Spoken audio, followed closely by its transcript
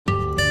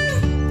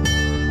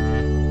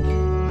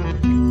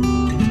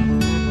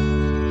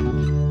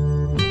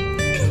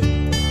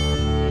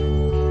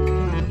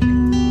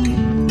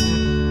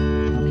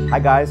Hi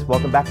guys,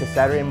 welcome back to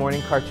Saturday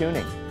Morning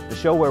Cartooning, the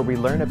show where we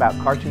learn about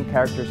cartoon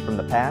characters from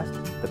the past,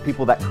 the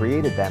people that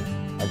created them,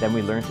 and then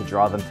we learn to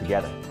draw them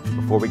together.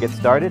 Before we get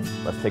started,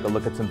 let's take a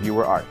look at some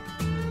viewer art.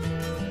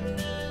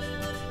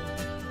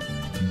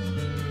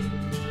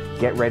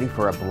 Get ready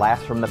for a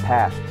blast from the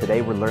past.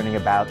 Today we're learning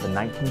about the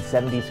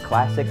 1970s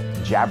classic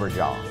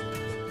Jabberjaw.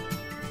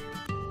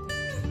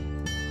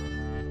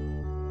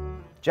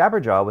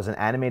 Jabberjaw was an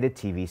animated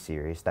TV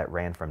series that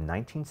ran from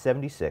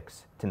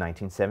 1976 to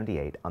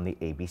 1978 on the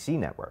ABC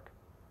network.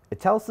 It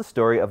tells the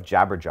story of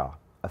Jabberjaw,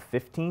 a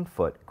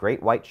 15-foot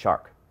great white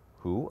shark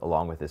who,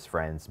 along with his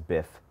friends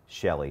Biff,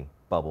 Shelly,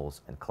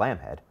 Bubbles, and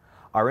Clamhead,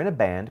 are in a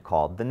band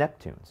called the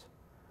Neptunes.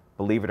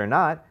 Believe it or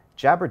not,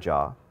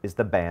 Jabberjaw is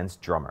the band's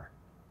drummer.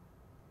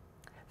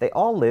 They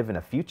all live in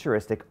a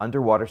futuristic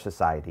underwater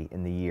society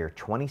in the year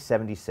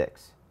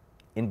 2076.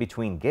 In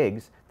between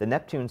gigs, the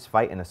Neptunes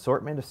fight an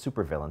assortment of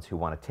supervillains who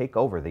want to take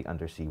over the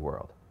undersea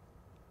world.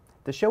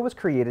 The show was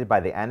created by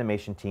the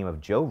animation team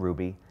of Joe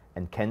Ruby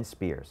and Ken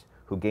Spears,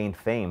 who gained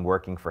fame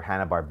working for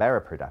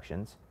Hanna-Barbera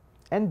Productions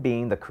and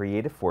being the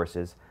creative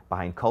forces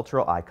behind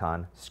cultural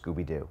icon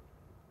Scooby-Doo.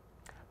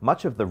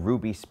 Much of the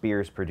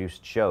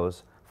Ruby-Spears-produced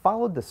shows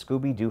followed the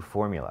Scooby-Doo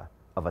formula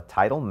of a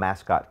title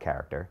mascot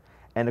character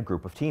and a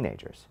group of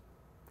teenagers.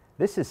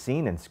 This is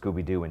seen in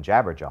Scooby-Doo and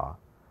Jabberjaw,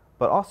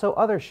 but also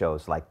other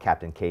shows like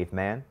Captain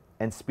Caveman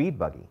and Speed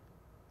Buggy.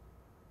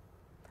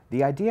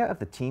 The idea of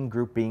the teen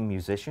group being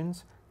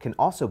musicians can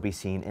also be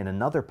seen in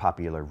another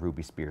popular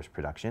Ruby Spears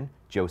production,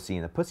 Josie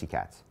and the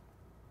Pussycats.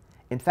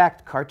 In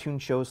fact, cartoon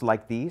shows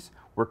like these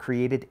were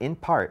created in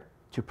part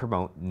to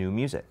promote new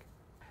music.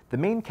 The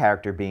main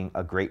character being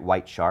a great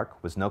white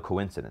shark was no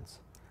coincidence.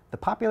 The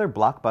popular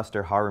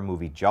blockbuster horror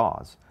movie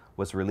Jaws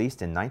was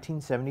released in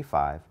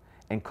 1975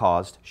 and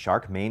caused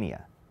shark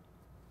mania.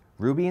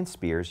 Ruby and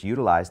Spears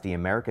utilized the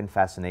American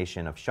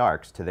fascination of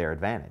sharks to their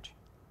advantage.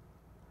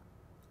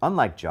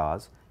 Unlike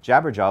Jaws,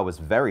 Jabberjaw was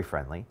very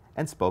friendly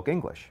and spoke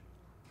English.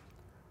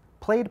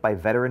 Played by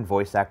veteran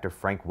voice actor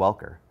Frank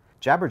Welker,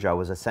 Jabberjaw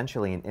was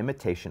essentially an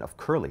imitation of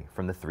Curly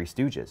from the Three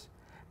Stooges,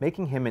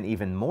 making him an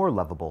even more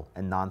lovable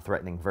and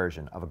non-threatening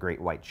version of a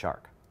great white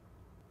shark.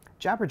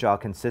 Jabberjaw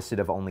consisted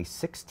of only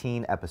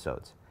 16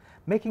 episodes,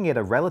 making it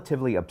a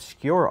relatively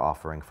obscure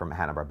offering from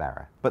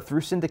Hanna-Barbera. But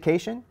through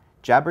syndication,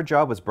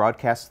 Jabberjaw was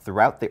broadcast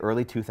throughout the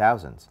early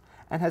 2000s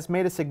and has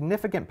made a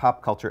significant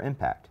pop culture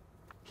impact.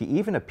 He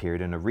even appeared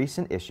in a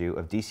recent issue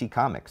of DC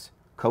Comics,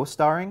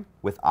 co-starring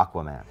with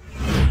Aquaman.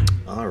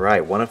 All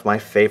right, one of my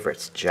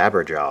favorites,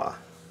 Jabberjaw.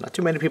 Not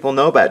too many people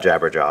know about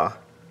Jabberjaw.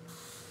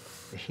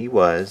 He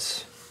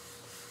was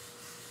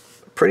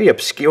a pretty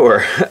obscure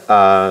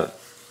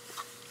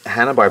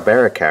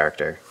Hanna-Barbera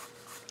character.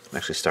 I'm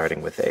actually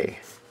starting with a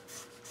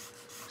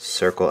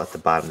circle at the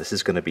bottom. This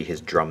is going to be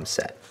his drum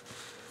set.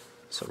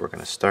 So we're going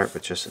to start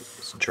with just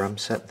his drum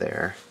set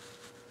there.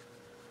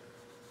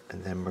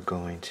 And then we're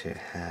going to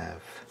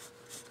have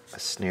a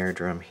snare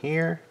drum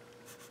here.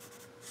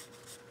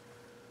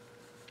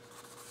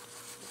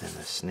 And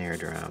a snare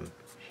drum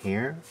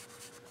here.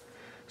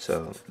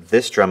 So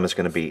this drum is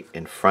going to be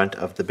in front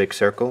of the big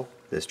circle.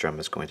 This drum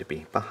is going to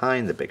be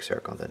behind the big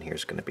circle. Then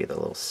here's going to be the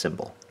little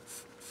cymbal.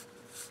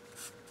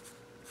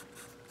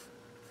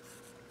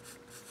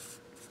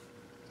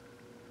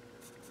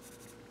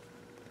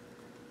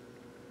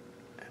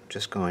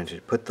 Just going to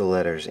put the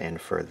letters in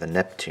for the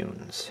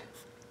Neptunes.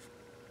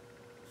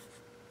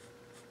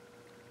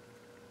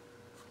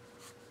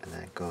 And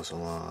that goes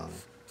along.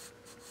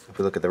 If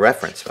we look at the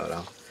reference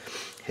photo,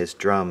 his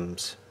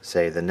drums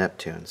say the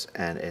Neptunes,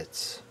 and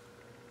it's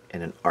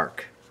in an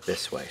arc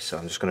this way. So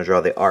I'm just going to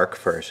draw the arc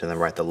first and then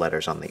write the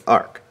letters on the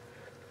arc.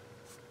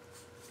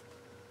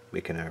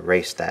 We can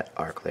erase that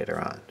arc later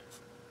on.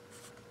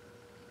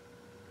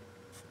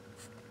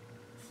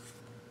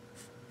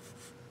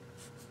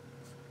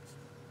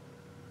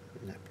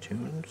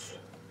 Neptunes,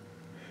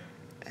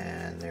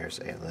 and there's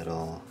a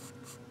little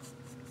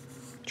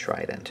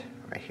trident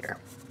right here.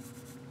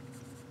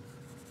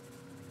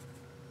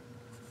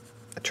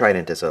 A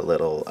trident is a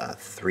little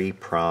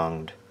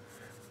three-pronged,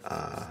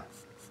 I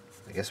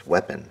guess,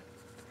 weapon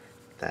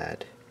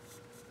that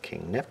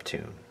King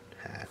Neptune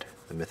had,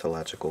 the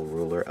mythological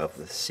ruler of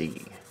the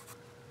sea.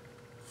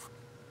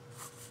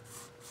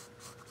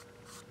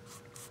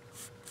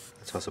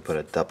 Let's also put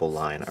a double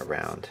line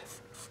around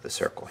the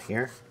circle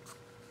here.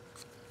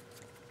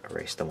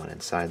 Erase the one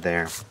inside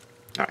there.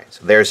 Alright,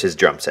 so there's his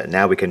drum set.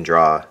 Now we can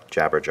draw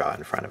Jabberjaw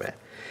in front of it.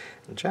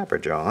 And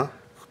Jabberjaw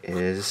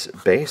is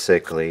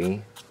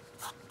basically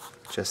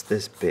just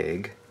this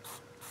big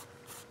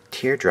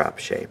teardrop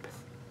shape.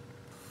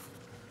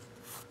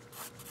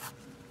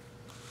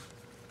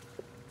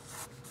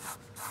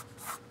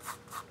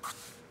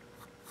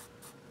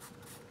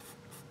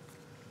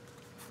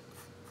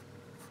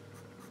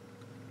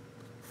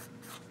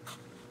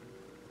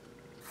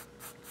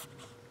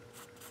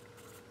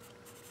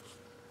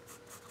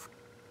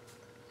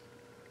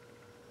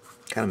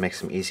 Kind of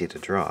makes them easy to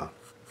draw.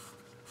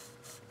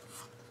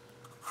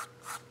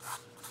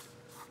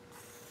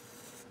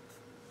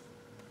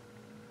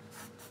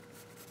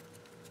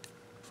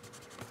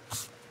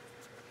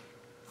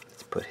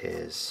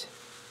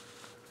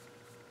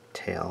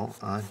 tail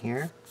on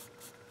here.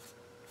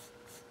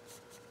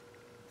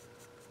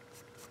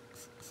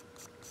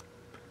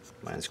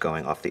 Mine's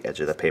going off the edge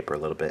of the paper a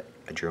little bit.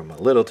 I drew him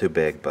a little too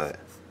big, but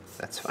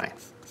that's fine.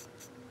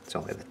 It's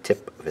only the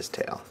tip of his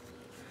tail.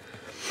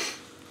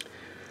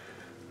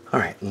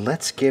 Alright,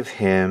 let's give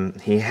him,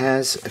 he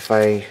has, if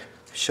I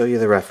show you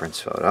the reference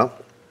photo,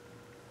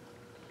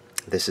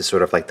 this is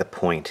sort of like the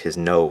point, his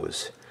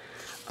nose.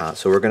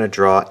 So we're going to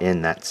draw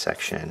in that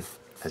section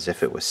as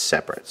if it was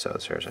separate. So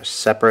there's a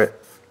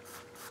separate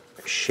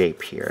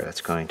shape here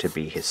that's going to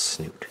be his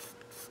snoot.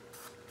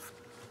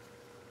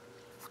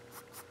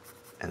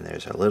 And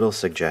there's a little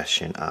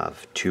suggestion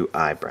of 2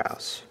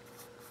 eyebrows.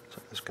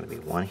 So there's going to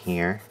be one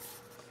here,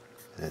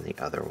 and then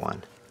the other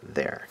one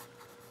there.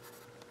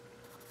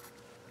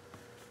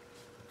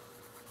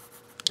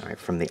 Alright,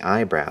 from the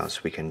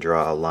eyebrows we can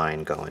draw a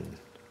line going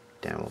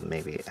down. We'll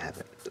maybe have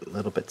it a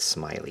little bit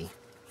smiley.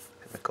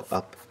 Have it go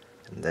up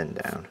and then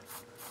down.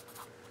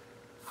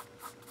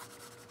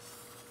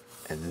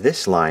 And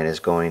this line is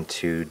going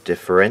to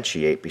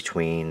differentiate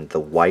between the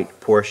white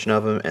portion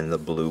of him and the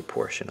blue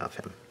portion of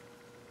him.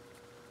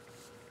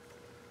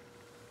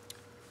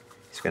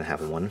 He's going to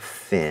have one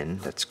fin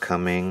that's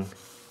coming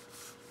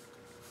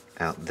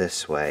out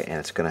this way, and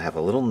it's going to have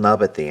a little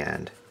nub at the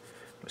end,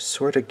 which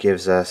sort of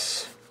gives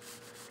us,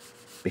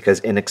 because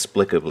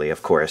inexplicably,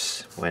 of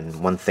course,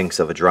 when one thinks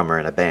of a drummer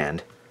in a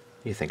band,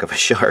 you think of a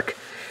shark.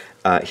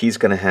 He's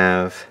going to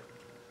have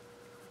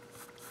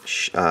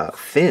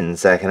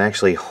fins that can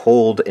actually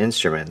hold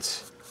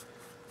instruments,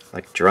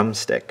 like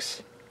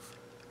drumsticks.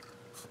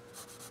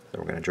 So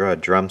we're going to draw a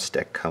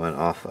drumstick coming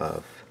off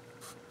of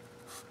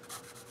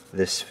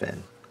this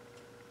fin.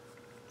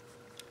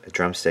 A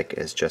drumstick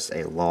is just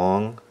a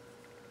long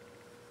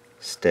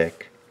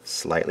stick,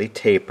 slightly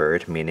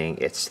tapered, meaning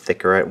it's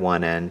thicker at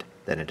one end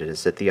than it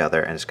is at the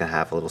other, and it's going to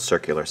have a little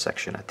circular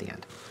section at the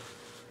end.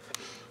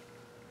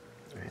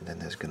 And then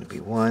there's going to be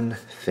one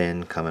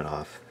fin coming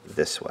off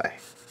this way.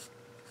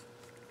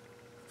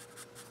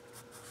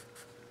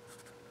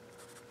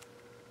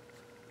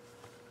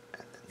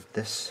 And then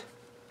this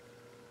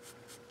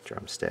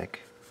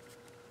drumstick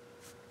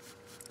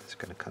is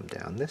going to come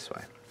down this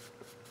way.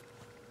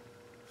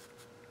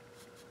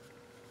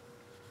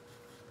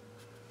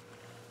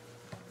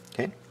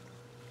 Okay.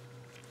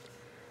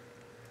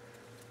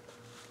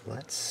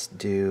 Let's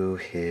do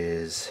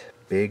his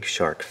big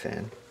shark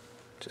fin,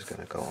 which is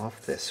going to go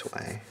off this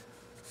way.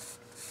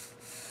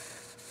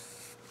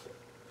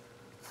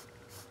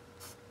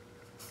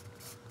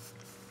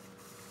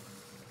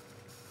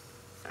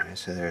 Alright,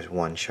 so there's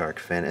one shark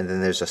fin, and then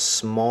there's a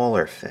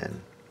smaller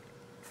fin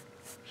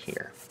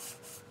here.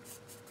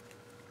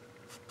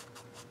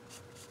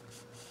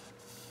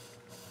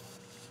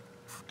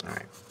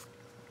 Alright.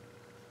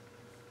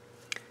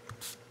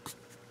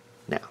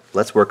 Now,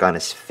 let's work on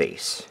his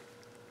face.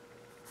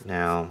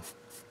 Now,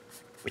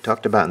 we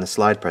talked about in the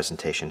slide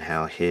presentation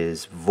how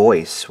his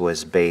voice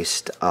was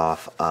based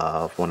off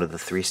of one of the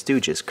Three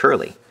Stooges,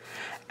 Curly.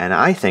 And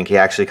I think he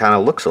actually kind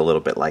of looks a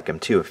little bit like him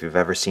too. If you've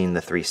ever seen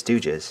the Three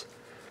Stooges,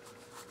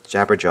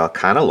 Jabberjaw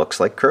kind of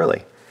looks like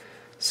Curly.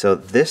 So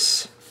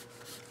this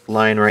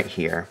line right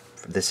here,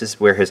 this is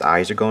where his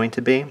eyes are going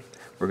to be.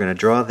 We're going to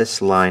draw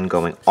this line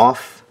going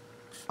off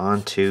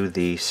onto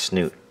the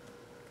snoot,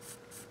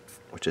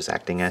 which is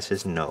acting as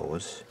his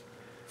nose,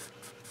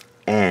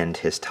 and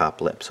his top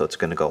lip. So it's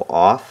going to go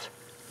off,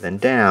 then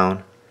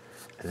down,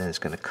 and then it's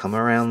going to come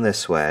around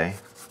this way,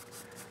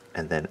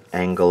 and then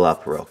angle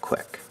up real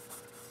quick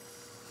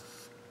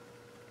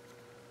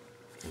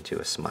into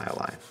a smile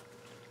line.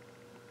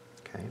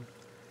 Okay.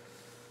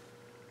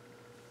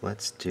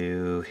 Let's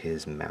do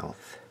his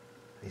mouth.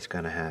 He's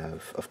going to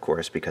have, of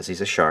course, because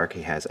he's a shark,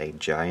 he has a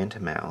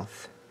giant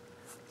mouth.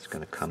 It's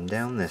going to come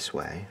down this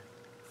way.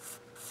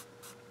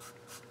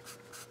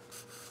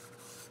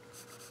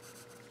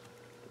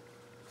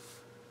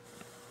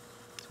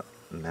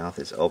 Mouth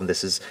is open.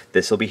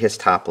 This will be his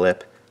top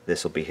lip.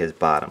 This will be his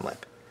bottom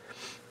lip,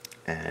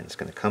 and it's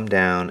going to come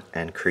down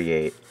and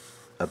create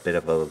a bit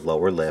of a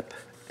lower lip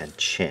and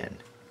chin.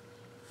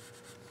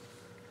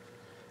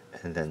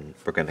 And then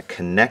we're going to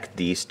connect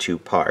these two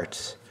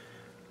parts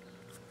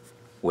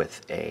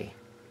with a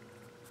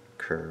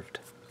curved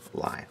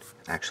line.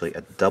 Actually,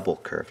 a double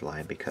curved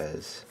line,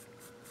 because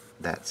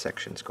that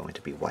section is going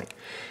to be white.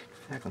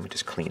 In fact, let me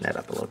just clean that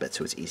up a little bit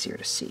so it's easier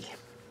to see.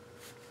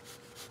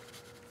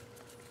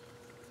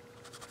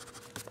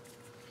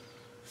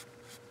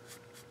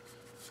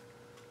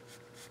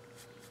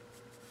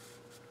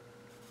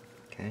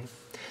 Okay,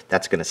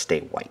 that's going to stay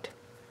white.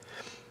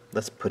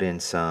 Let's put in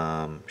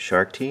some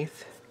shark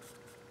teeth.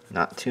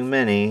 Not too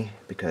many,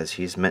 because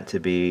he's meant to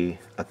be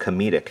a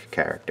comedic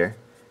character,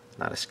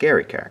 not a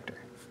scary character.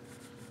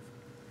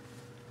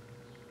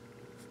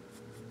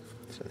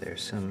 So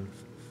there's some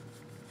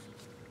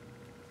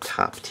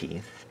top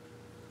teeth,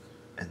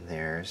 and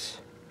there's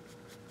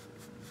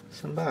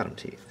some bottom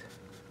teeth.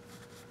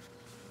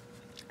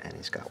 And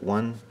he's got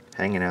one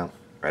hanging out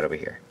right over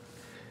here.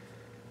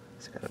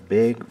 He's got a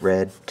big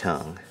red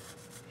tongue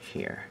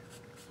here.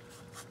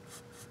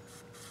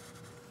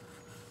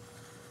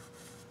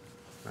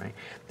 right?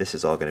 This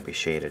is all going to be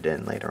shaded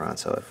in later on,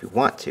 so if you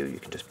want to, you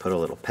can just put a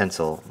little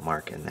pencil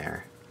mark in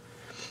there.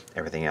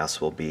 Everything else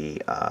will be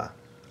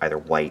either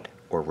white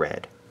or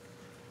red.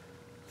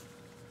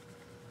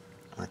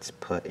 Let's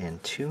put in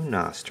 2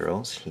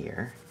 nostrils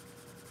here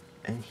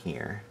and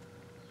here.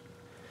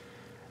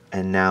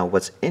 And now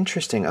what's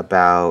interesting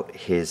about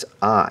his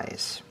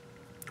eyes,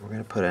 we're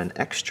going to put an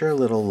extra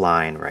little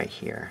line right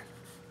here.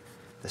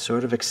 This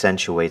sort of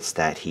accentuates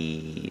that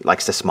he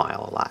likes to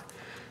smile a lot.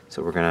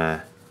 So we're going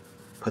to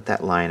put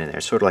that line in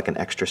there, sort of like an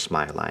extra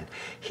smile line.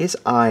 His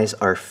eyes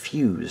are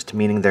fused,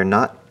 meaning they're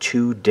not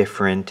 2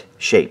 different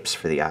shapes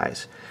for the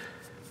eyes.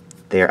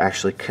 They are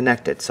actually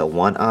connected. So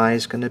one eye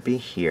is going to be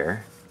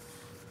here,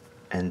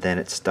 and then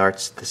it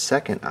starts the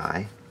second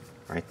eye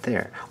right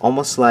there.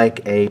 Almost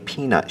like a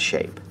peanut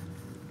shape,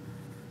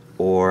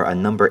 or a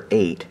number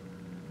 8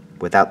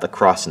 without the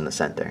cross in the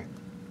center.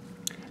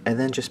 And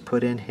then just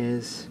put in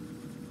his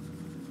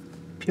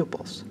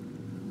pupils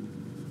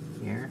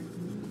here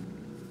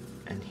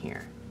and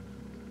here.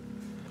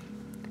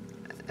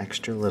 An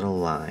extra little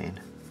line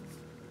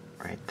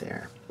right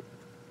there.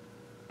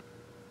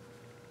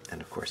 And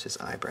of course his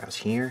eyebrows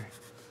here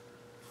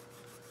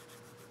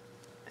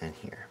and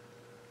here.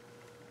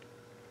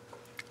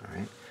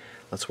 Alright,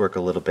 let's work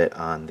a little bit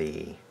on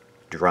the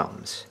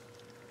drums.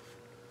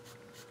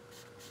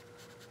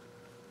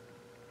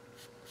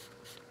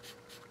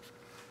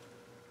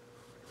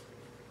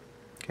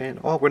 Okay,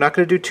 well, we're not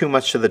going to do too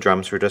much to the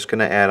drums. We're just going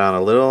to add on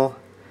a little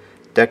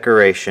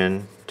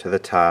decoration to the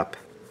top,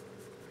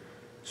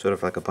 sort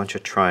of like a bunch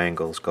of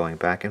triangles going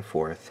back and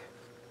forth,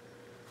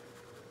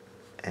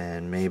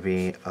 and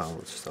maybe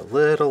just a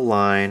little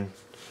line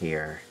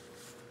here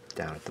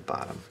down at the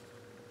bottom.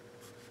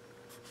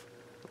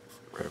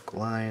 Vertical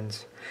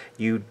lines.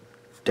 You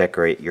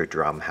decorate your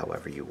drum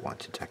however you want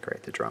to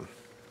decorate the drum.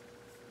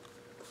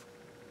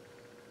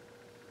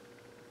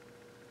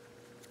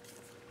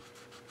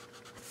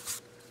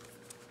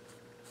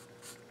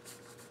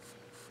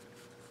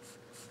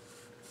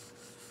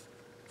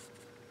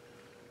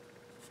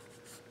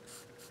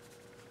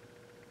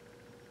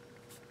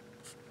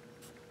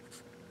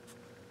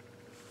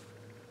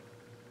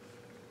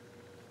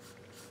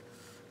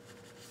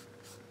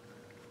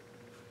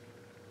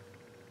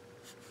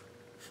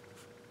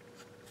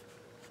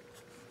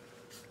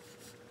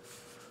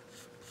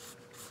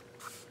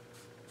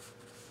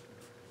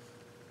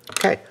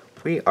 Okay,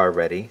 we are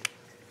ready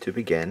to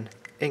begin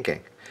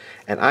inking.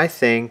 And I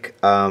think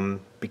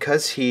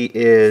because he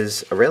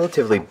is a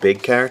relatively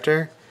big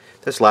character,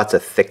 there's lots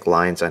of thick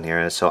lines on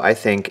here, so I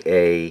think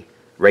a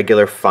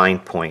regular fine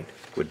point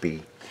would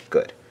be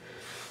good.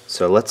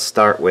 So let's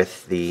start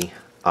with the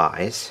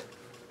eyes.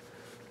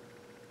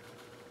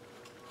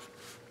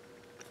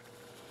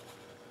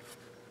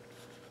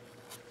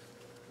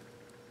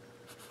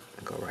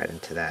 And go right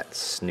into that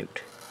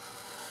snoot.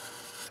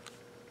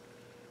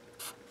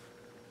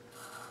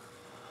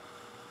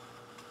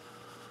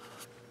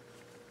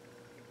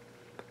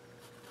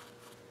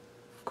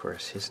 Of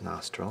course, his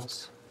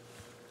nostrils.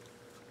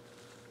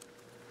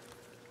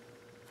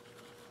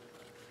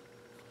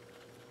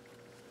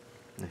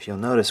 If you'll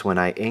notice, when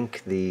I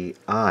ink the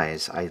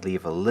eyes, I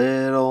leave a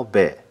little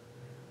bit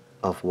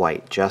of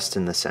white just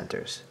in the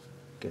centers.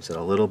 Gives it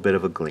a little bit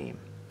of a gleam.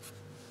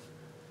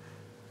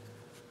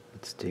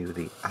 Let's do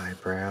the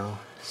eyebrow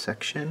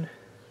section.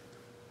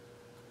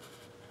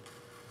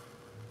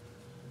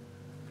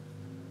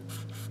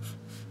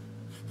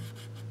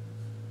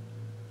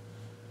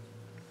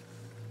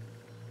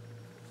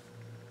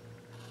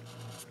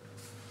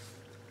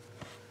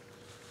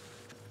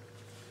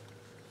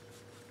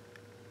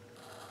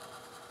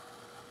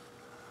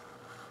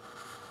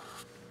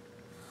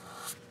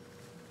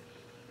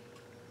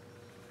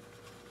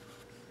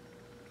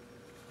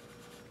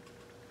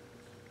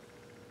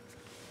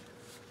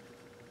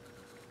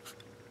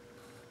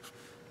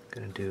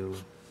 Going to do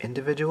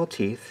individual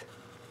teeth,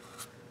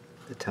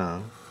 the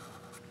tongue,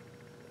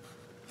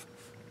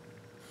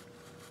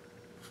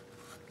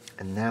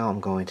 and now I'm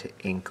going to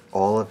ink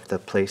all of the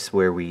place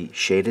where we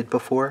shaded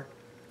before.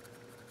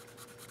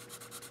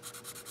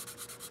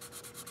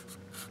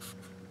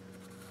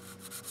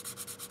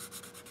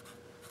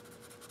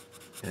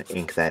 I'm going to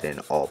ink that in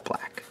all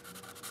black.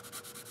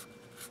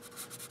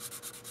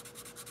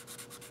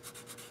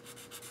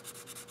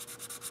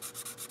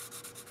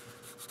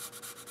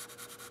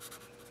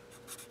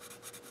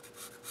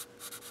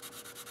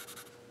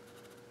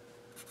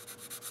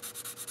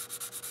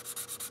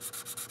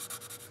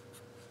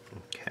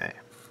 Okay,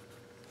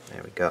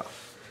 there we go.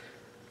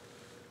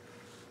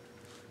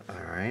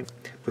 Alright,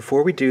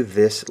 before we do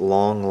this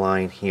long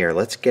line here,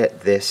 let's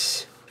get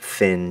this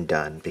fin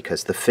done,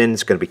 because the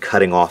fin's going to be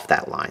cutting off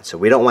that line. So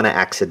we don't want to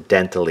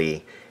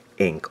accidentally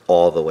ink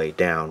all the way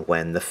down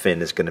when the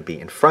fin is going to be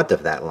in front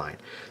of that line.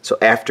 So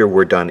after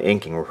we're done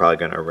inking, we're probably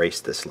going to erase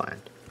this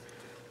line.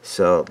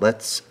 So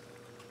let's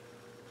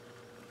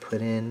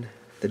put in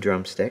the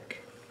drumstick.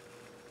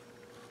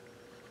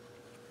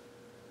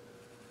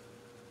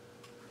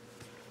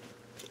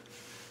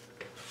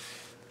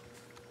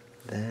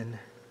 Then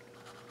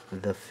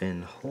the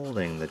fin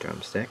holding the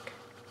drumstick.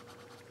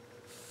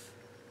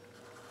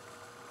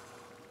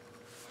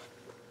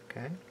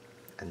 Okay,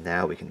 and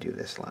now we can do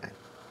this line.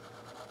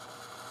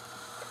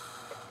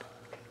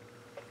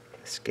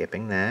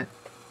 Skipping that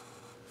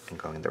and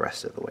going the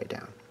rest of the way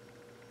down.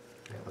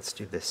 Okay, let's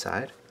do this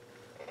side.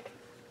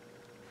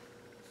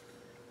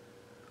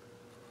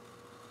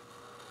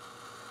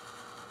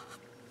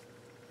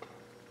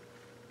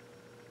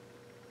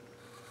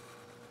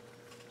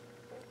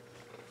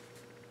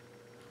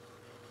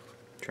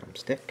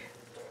 Drumstick.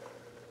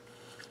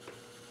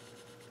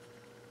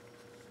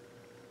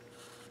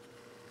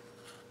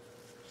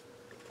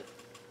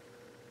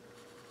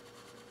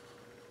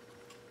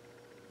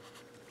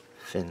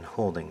 Fin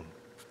holding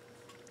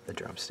the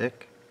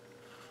drumstick.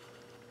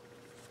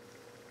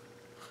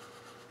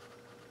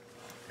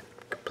 And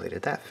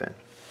completed that fin.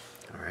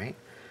 Alright,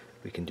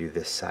 we can do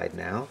this side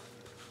now.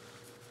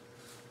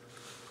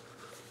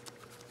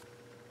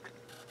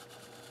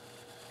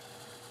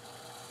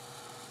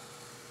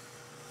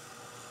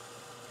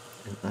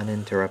 An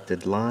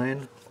uninterrupted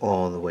line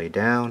all the way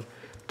down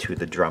to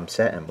the drum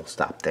set, and we'll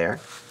stop there.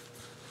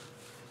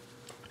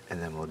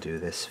 And then we'll do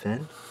this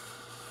fin.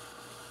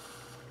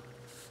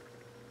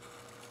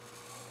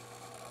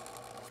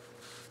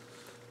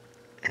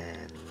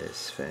 And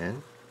this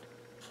fin.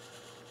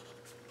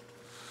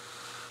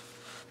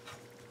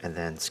 And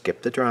then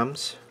skip the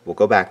drums. We'll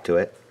go back to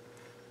it.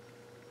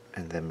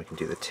 And then we can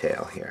do the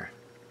tail here.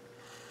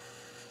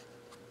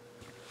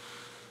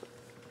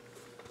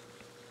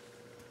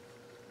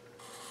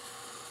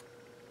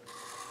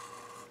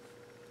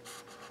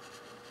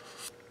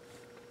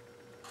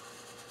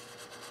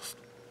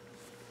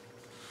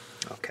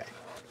 Okay.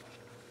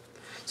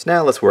 So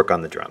now let's work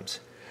on the drums.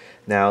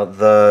 Now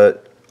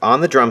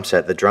on the drum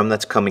set, the drum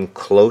that's coming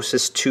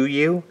closest to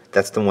you,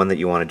 that's the one that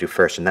you want to do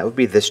first, and that would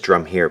be this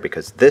drum here,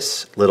 because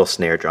this little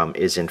snare drum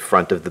is in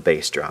front of the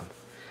bass drum,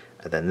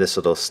 and then this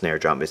little snare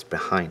drum is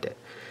behind it.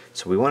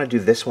 So we want to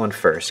do this one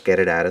first, get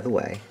it out of the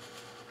way.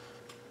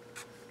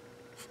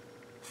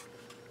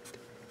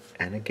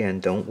 And again,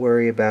 don't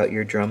worry about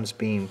your drums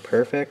being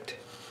perfect.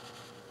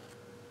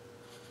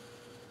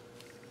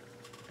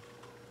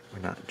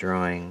 We're not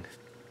drawing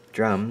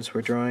drums,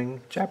 we're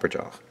drawing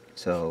Jabberjaw.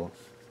 So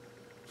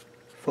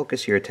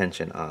focus your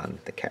attention on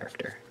the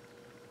character.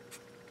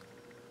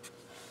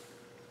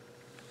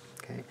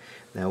 Okay,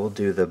 now we'll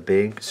do the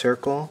big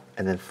circle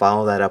and then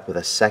follow that up with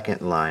a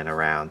second line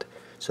around,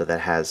 so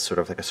that has sort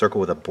of like a circle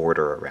with a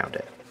border around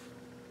it.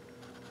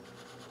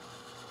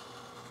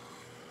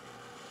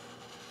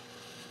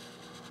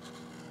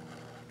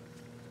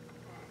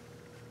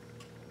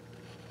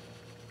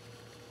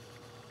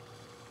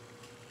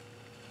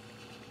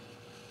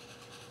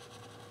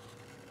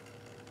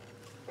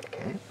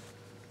 Okay.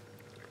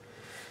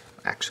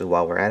 Actually,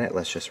 while we're at it,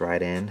 let's just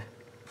write in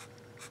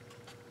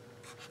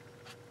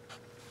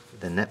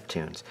the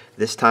Neptunes.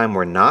 This time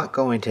we're not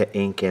going to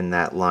ink in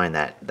that line,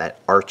 that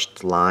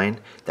arched line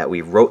that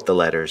we wrote the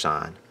letters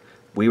on.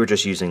 We were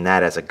just using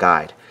that as a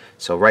guide.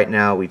 So right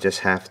now we just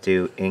have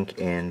to ink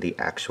in the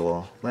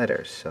actual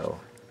letters. So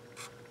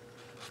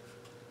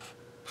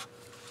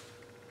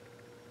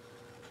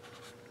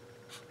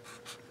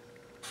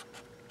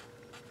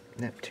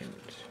Neptunes.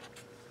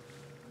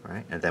 All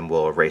right, and then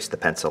we'll erase the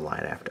pencil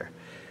line after.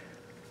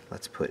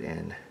 Let's put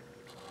in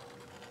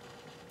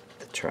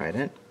the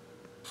trident.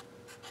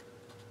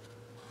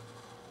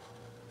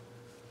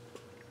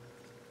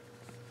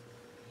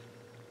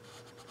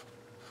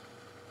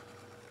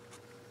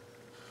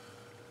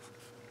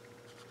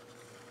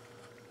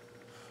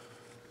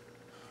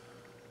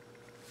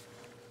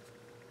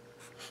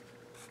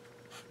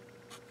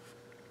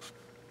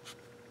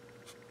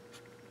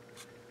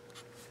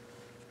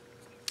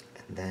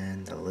 And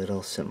then the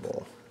little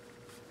symbol.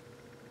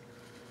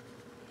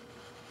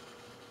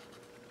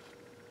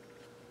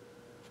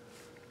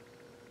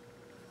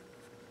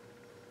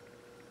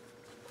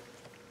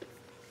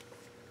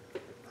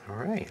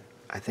 Alright,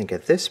 I think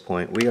at this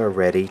point we are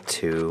ready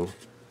to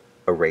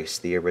erase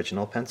the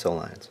original pencil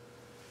lines.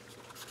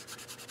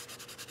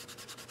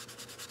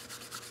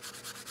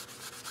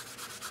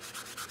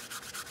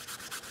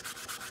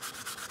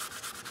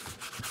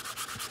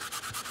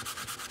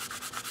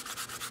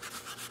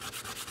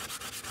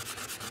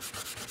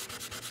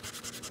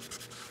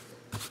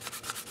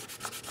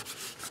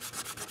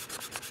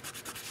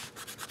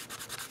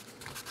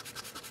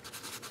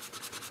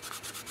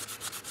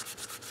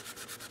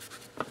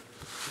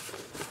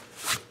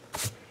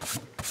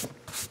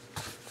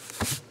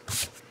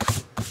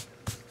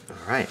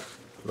 Alright,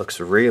 looks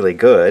really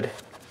good.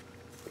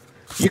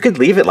 You could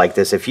leave it like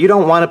this. If you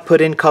don't want to put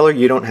in color,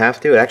 you don't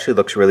have to. It actually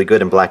looks really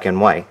good in black and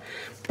white.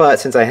 But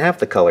since I have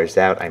the colors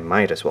out, I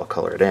might as well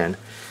color it in.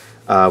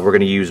 We're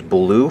going to use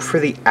blue for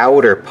the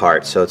outer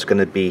part, so it's going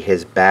to be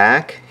his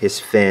back,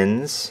 his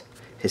fins,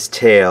 his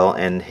tail,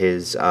 and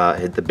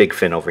the big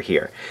fin over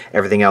here.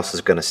 Everything else is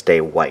going to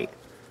stay white.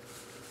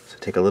 So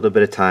take a little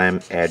bit of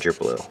time, add your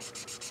blue.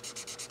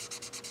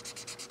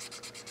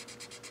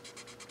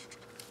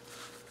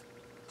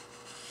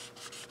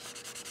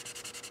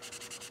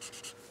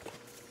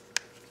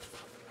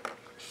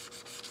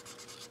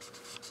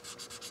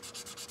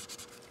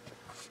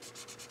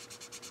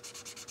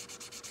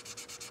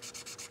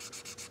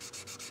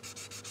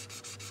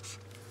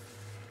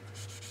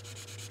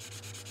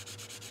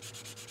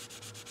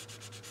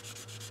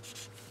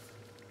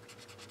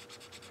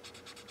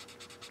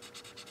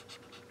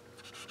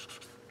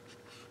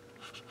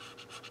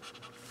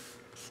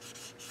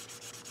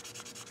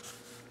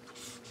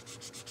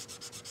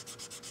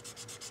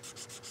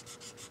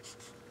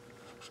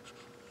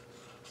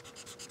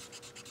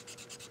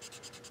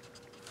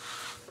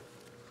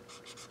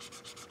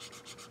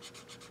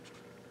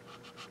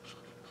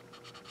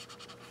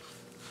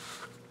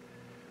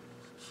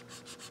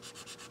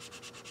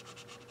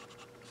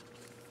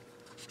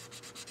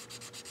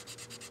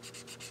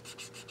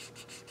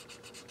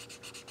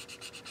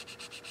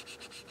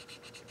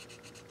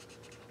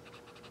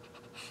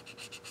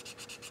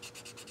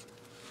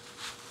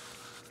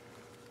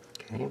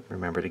 Okay,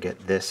 remember to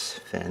get this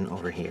fin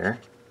over here.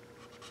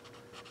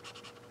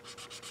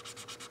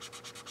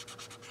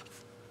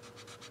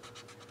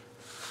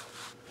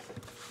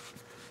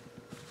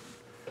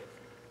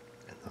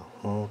 And the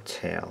whole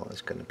tail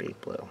is going to be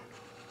blue.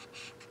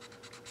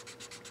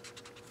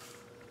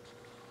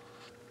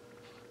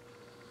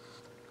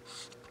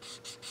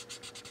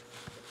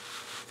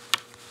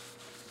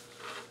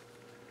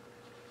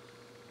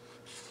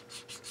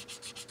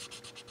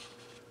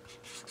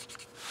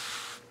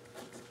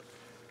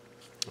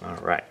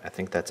 Alright, I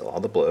think that's all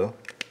the blue.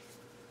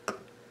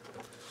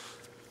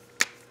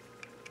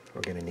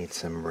 We're going to need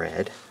some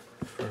red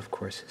for, of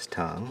course, his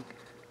tongue.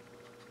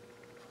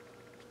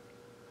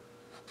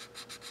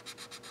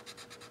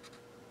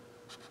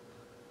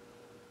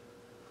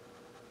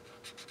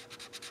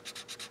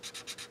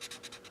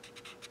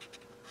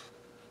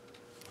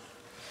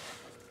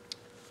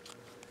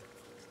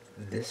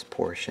 This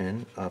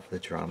portion of the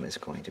drum is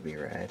going to be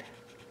red,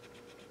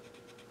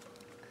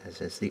 as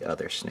is the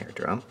other snare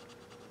drum.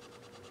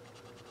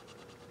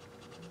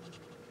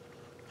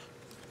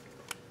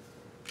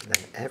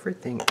 Then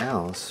everything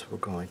else we're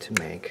going to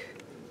make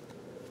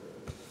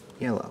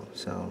yellow.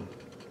 So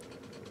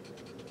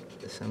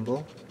the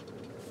cymbal,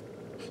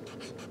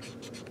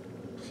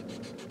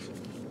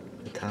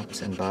 the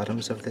tops and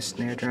bottoms of the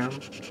snare drum,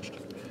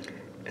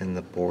 and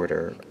the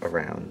border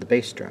around the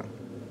bass drum.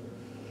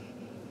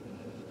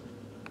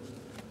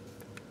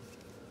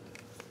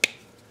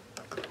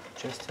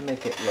 Just to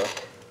make it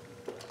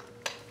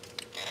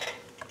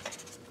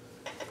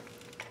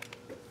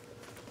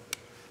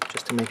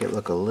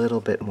look a little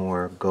bit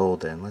more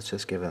golden, let's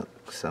just give it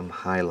some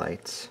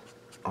highlights,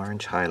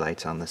 orange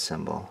highlights on the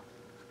cymbal.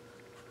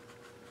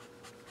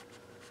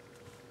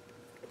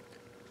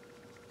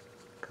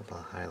 A couple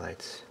of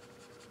highlights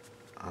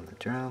on the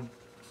drum.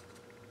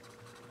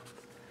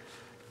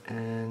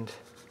 And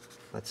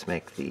let's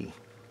make the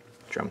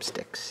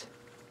drumsticks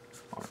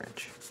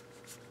orange.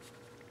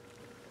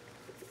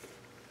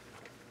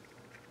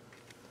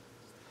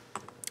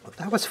 Well,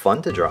 that was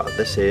fun to draw.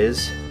 This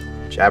is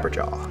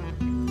Jabberjaw.